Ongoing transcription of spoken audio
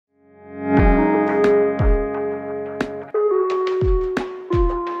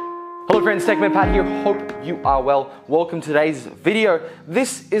friends, TechManPat here. Hope you are well. Welcome to today's video.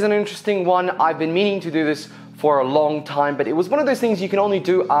 This is an interesting one. I've been meaning to do this for a long time, but it was one of those things you can only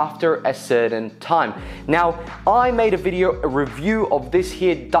do after a certain time. Now, I made a review of this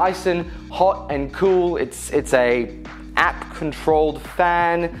here Dyson Hot and Cool. It's a app controlled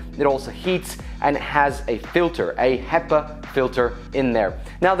fan. It also heats and it has a filter, a HEPA filter in there.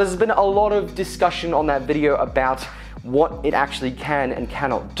 Now, there's been a lot of discussion on that video about what it actually can and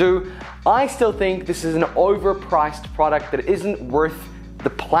cannot do. I still think this is an overpriced product that isn't worth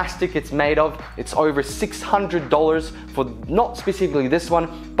the plastic it's made of. It's over $600 for not specifically this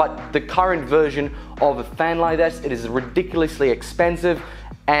one, but the current version of a fan like this. It is ridiculously expensive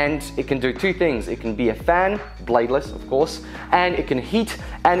and it can do two things. It can be a fan, bladeless of course, and it can heat,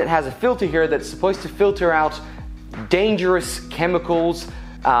 and it has a filter here that's supposed to filter out dangerous chemicals,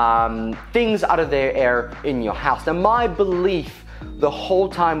 things out of their air in your house. Now, my belief the whole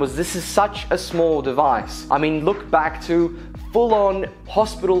time was this is such a small device. I mean, look back to full-on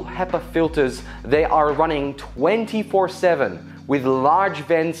hospital HEPA filters. They are running 24/7 with large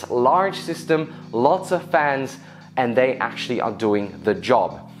vents, large system, lots of fans, and they actually are doing the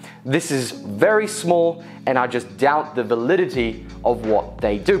job. This is very small, and I just doubt the validity of what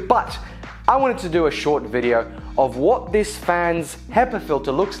they do. But I wanted to do a short video of what this fan's HEPA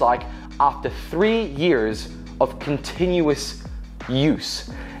filter looks like after 3 years of continuous use.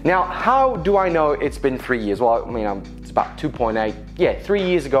 Now, how do I know it's been 3 years? Well, I mean, it's about 2.8. Yeah, 3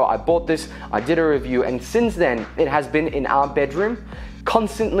 years ago I bought this, I did a review, and since then it has been in our bedroom,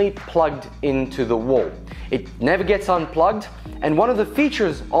 constantly plugged into the wall. It never gets unplugged, and one of the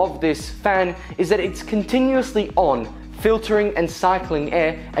features of this fan is that it's continuously on, filtering and cycling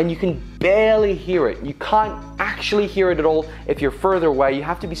air, and you can barely hear it. You can't actually hear it at all if you're further away. You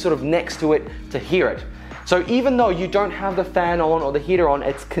have to be sort of next to it to hear it. So even though you don't have the fan on or the heater on,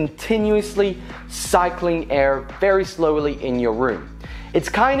 it's continuously cycling air very slowly in your room. It's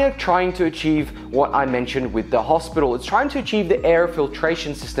kind of trying to achieve what I mentioned with the hospital. It's trying to achieve the air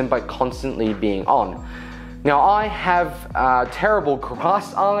filtration system by constantly being on. Now, I have terrible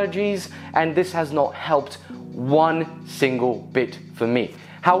grass allergies, and this has not helped one single bit for me.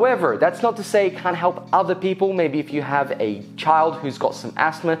 However, that's not to say it can't help other people. Maybe if you have a child who's got some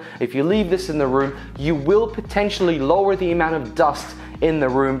asthma, if you leave this in the room, you will potentially lower the amount of dust in the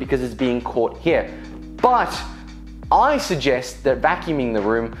room because it's being caught here. But I suggest that vacuuming the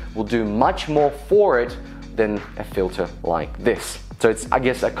room will do much more for it than a filter like this. So it's, I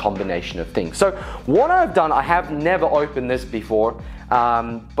guess, a combination of things. So what I've done, I have never opened this before,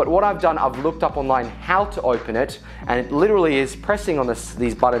 but what I've done, I've looked up online how to open it, and it literally is pressing on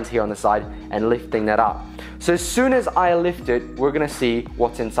these buttons here on the side and lifting that up. So as soon as I lift it, we're gonna see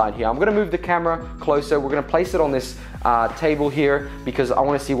what's inside here. I'm gonna move the camera closer. We're gonna place it on this table here because I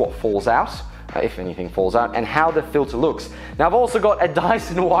wanna see what falls out. If anything falls out, and how the filter looks. Now, I've also got a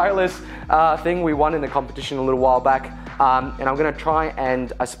Dyson wireless thing we won in the competition a little while back, and I'm gonna try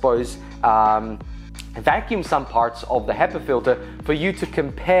and, I suppose, vacuum some parts of the HEPA filter for you to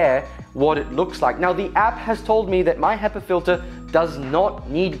compare what it looks like. Now, the app has told me that my HEPA filter does not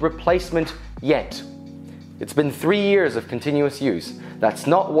need replacement yet. It's been 3 years of continuous use. That's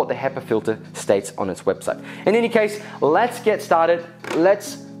not what the HEPA filter states on its website. In any case, let's get started.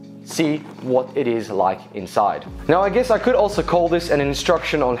 Let's see what it is like inside. Now, I guess I could also call this an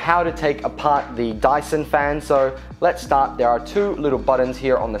instruction on how to take apart the Dyson fan. So let's start. There are two little buttons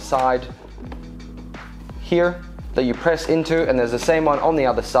here on the side here that you press into, and there's the same one on the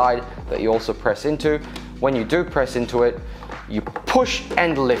other side that you also press into. When you do press into it, you push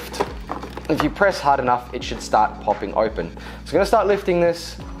and lift. If you press hard enough, it should start popping open. So I'm gonna start lifting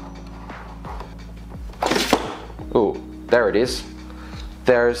this. Oh, there it is.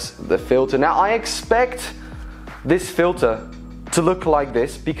 There's the filter. Now, I expect this filter to look like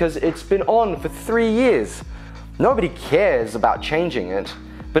this because it's been on for 3 years. Nobody cares about changing it,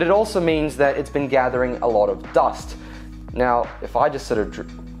 but it also means that it's been gathering a lot of dust. Now, if I just sort of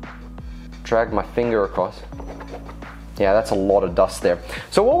drag my finger across, yeah, that's a lot of dust there.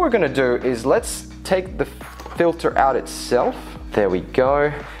 So what we're gonna do is let's take the filter out itself. There we go.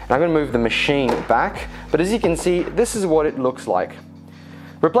 And I'm gonna move the machine back, but as you can see, this is what it looks like.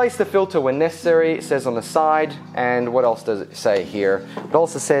 Replace the filter when necessary, it says on the side, and what else does it say here? It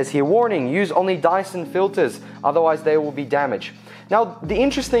also says here, warning, use only Dyson filters, otherwise they will be damaged. Now, the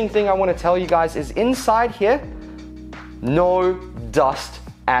interesting thing I want to tell you guys is inside here, no dust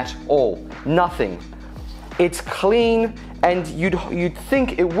at all, nothing. It's clean, and you'd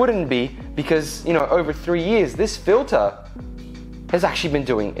think it wouldn't be because, you know, over 3 years, this filter has actually been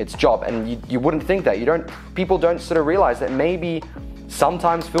doing its job, and you wouldn't think that. People don't sort of realize that maybe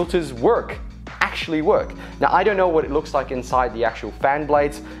sometimes filters actually work. Now, I don't know what it looks like inside the actual fan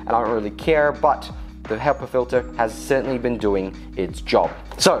blades, and I don't really care, but the HEPA filter has certainly been doing its job.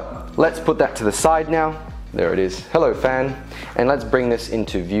 So let's put that to the side now. There it is. Hello, fan. And let's bring this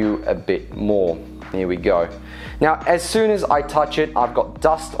into view a bit more. Here we go. Now, as soon as I touch it, I've got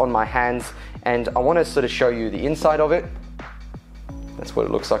dust on my hands, and I want to sort of show you the inside of it. That's what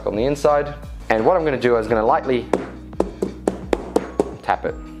it looks like on the inside. And what I'm going to do is going to lightly tap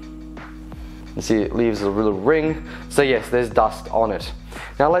it. You see it leaves a little ring. So yes, there's dust on it.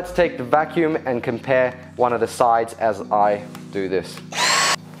 Now let's take the vacuum and compare one of the sides as I do this.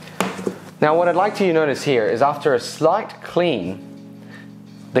 Now what I'd like you to notice here is after a slight clean,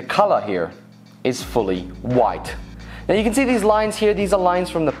 the color here is fully white. Now you can see these lines here, these are lines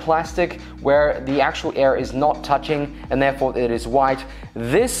from the plastic where the actual air is not touching and therefore it is white.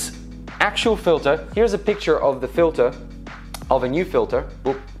 This actual filter, here's a picture of the filter, of a new filter,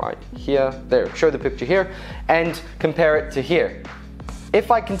 right here, there, show the picture here, and compare it to here.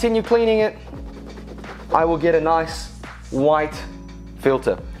 If I continue cleaning it, I will get a nice white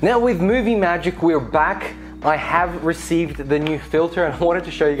filter. Now with Movie Magic, we're back. I have received the new filter and I wanted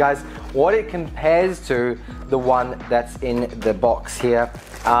to show you guys what it compares to the one that's in the box here.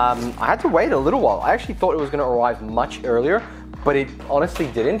 I had to wait a little while. I actually thought it was going to arrive much earlier, but it honestly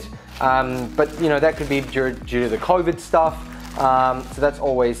didn't. But you know, that could be due to the COVID stuff. So that's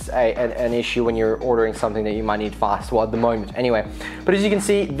always an issue when you're ordering something that you might need fast, well, at the moment anyway. But as you can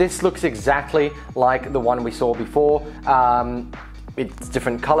see, this looks exactly like the one we saw before. It's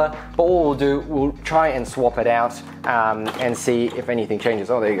different color, but all we'll do, we'll try and swap it out and see if anything changes.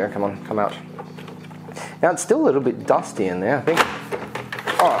 Oh, there you go, come on, come out. Now it's still a little bit dusty in there, I think.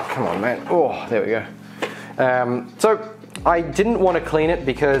 Oh, come on, man. Oh, there we go. So I didn't want to clean it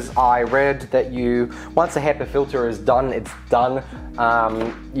because I read that once a HEPA filter is done, it's done.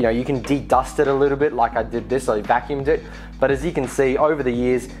 You know, you can de-dust it a little bit like I did this, I vacuumed it. But as you can see, over the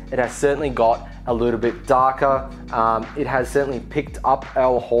years, it has certainly got a little bit darker. It has certainly picked up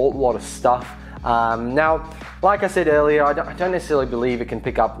a whole lot of stuff. Now, like I said earlier, I don't necessarily believe it can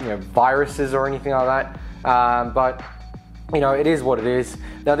pick up, you know, viruses or anything like that. But you know, it is what it is.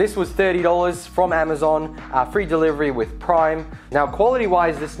 Now this was $30 from Amazon, free delivery with Prime. Now quality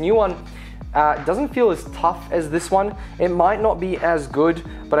wise, this new one doesn't feel as tough as this one. It might not be as good,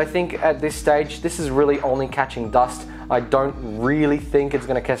 but I think at this stage, this is really only catching dust. I don't really think it's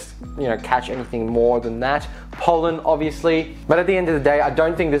going to catch anything more than that. Pollen, obviously. But at the end of the day, I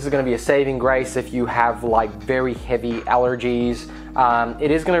don't think this is going to be a saving grace if you have like very heavy allergies.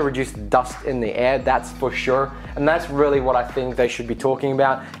 It is going to reduce the dust in the air, that's for sure. And that's really what I think they should be talking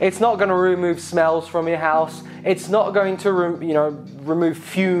about. It's not going to remove smells from your house. It's not going to remove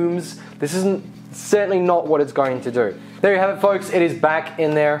fumes. This isn't certainly not what it's going to do. There you have it, folks. It is back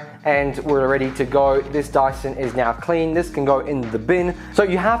in there and we're ready to go. This Dyson is now clean. This can go in the bin. So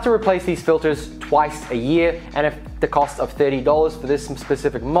you have to replace these filters twice a year, and if the cost of $30 for this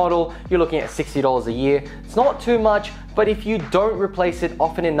specific model, you're looking at $60 a year. It's not too much, but if you don't replace it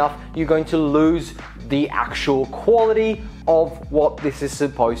often enough, you're going to lose the actual quality of what this is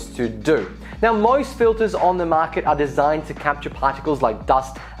supposed to do. Now, most filters on the market are designed to capture particles like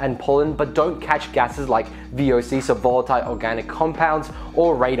dust and pollen, but don't catch gases like VOC, so volatile organic compounds,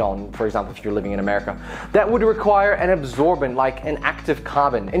 or radon, for example, if you're living in America. That would require an absorbent like an active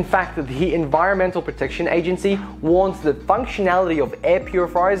carbon. In fact, the Environmental Protection Agency warns that functionality of air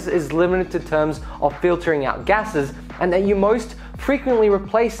purifiers is limited to terms of filtering out gases, and that you most frequently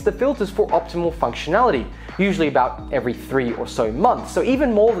replace the filters for optimal functionality, usually about every 3 or so months, so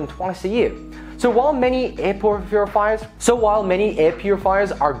even more than twice a year. So while many air purifiers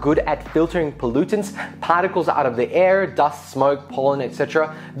are good at filtering pollutants, particles out of the air, dust, smoke, pollen,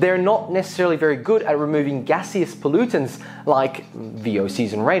 etc., they're not necessarily very good at removing gaseous pollutants like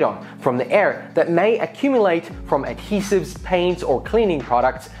VOCs and radon from the air that may accumulate from adhesives, paints, or cleaning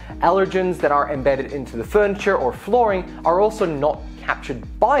products. Allergens that are embedded into the furniture or flooring are also not captured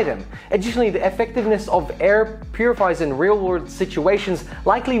by them. Additionally, the effectiveness of air purifiers in real-world situations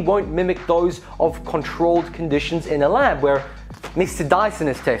likely won't mimic those of controlled conditions in a lab where Mr. Dyson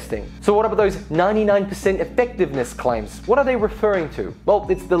is testing. So what about those 99% effectiveness claims? What are they referring to? Well,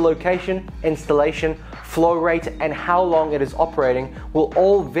 it's the location, installation, flow rate, and how long it is operating will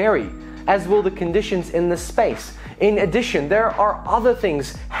all vary, as will the conditions in the space. In addition, there are other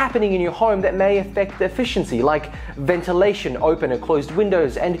things happening in your home that may affect the efficiency, like ventilation, open and closed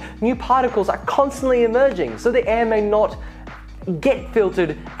windows, and new particles are constantly emerging, so the air may not get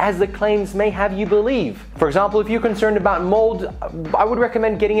filtered as the claims may have you believe. For example, if you're concerned about mold, I would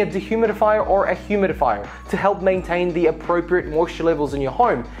recommend getting a dehumidifier or a humidifier to help maintain the appropriate moisture levels in your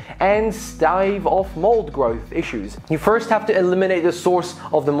home and stave off mold growth issues. You first have to eliminate the source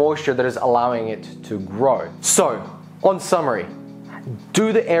of the moisture that is allowing it to grow. So, on summary,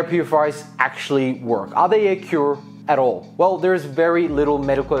 do the air purifiers actually work? Are they a cure at all? Well, there is very little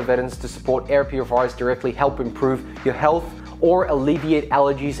medical evidence to support air purifiers directly help improve your health or alleviate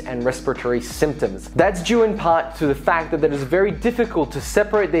allergies and respiratory symptoms. That's due in part to the fact that it is very difficult to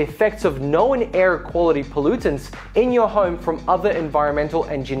separate the effects of known air quality pollutants in your home from other environmental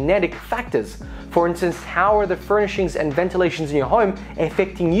and genetic factors. For instance, how are the furnishings and ventilations in your home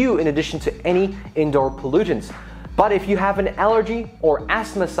affecting you in addition to any indoor pollutants? But if you have an allergy or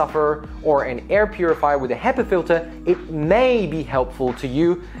asthma sufferer or an air purifier with a HEPA filter, it may be helpful to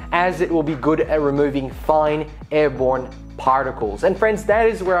you as it will be good at removing fine airborne particles. And friends, that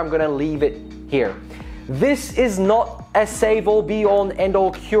is where I'm going to leave it here. This is not a save-all, be-all, and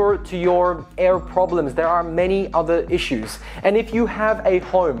end-all cure to your air problems. There are many other issues. And if you have a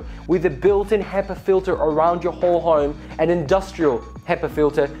home with a built-in HEPA filter around your whole home, an industrial HEPA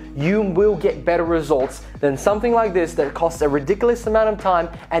filter, you will get better results than something like this that costs a ridiculous amount of time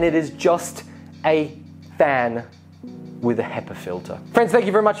and it is just a fan with a HEPA filter. Friends, thank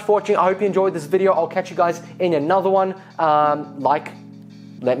you very much for watching. I hope you enjoyed this video. I'll catch you guys in another one.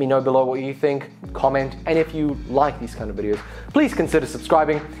 Let me know below what you think, comment, and if you like these kind of videos, please consider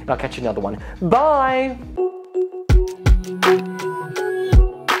subscribing, and I'll catch you in another one. Bye!